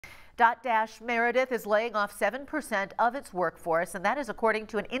Dotdash Meredith is laying off 7% of its workforce, and that is according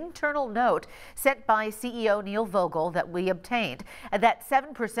to an internal note sent by CEO Neil Vogel that we obtained. And that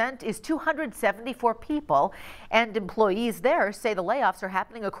 7% is 274 people, and employees there say the layoffs are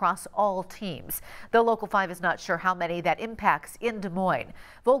happening across all teams. The Local 5 is not sure how many that impacts in Des Moines.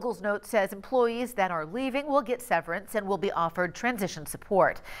 Vogel's note says employees that are leaving will get severance and will be offered transition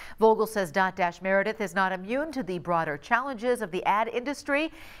support. Vogel says Dotdash Meredith is not immune to the broader challenges of the ad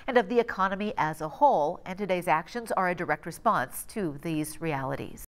industry and of the economy as a whole, and today's actions are a direct response to these realities.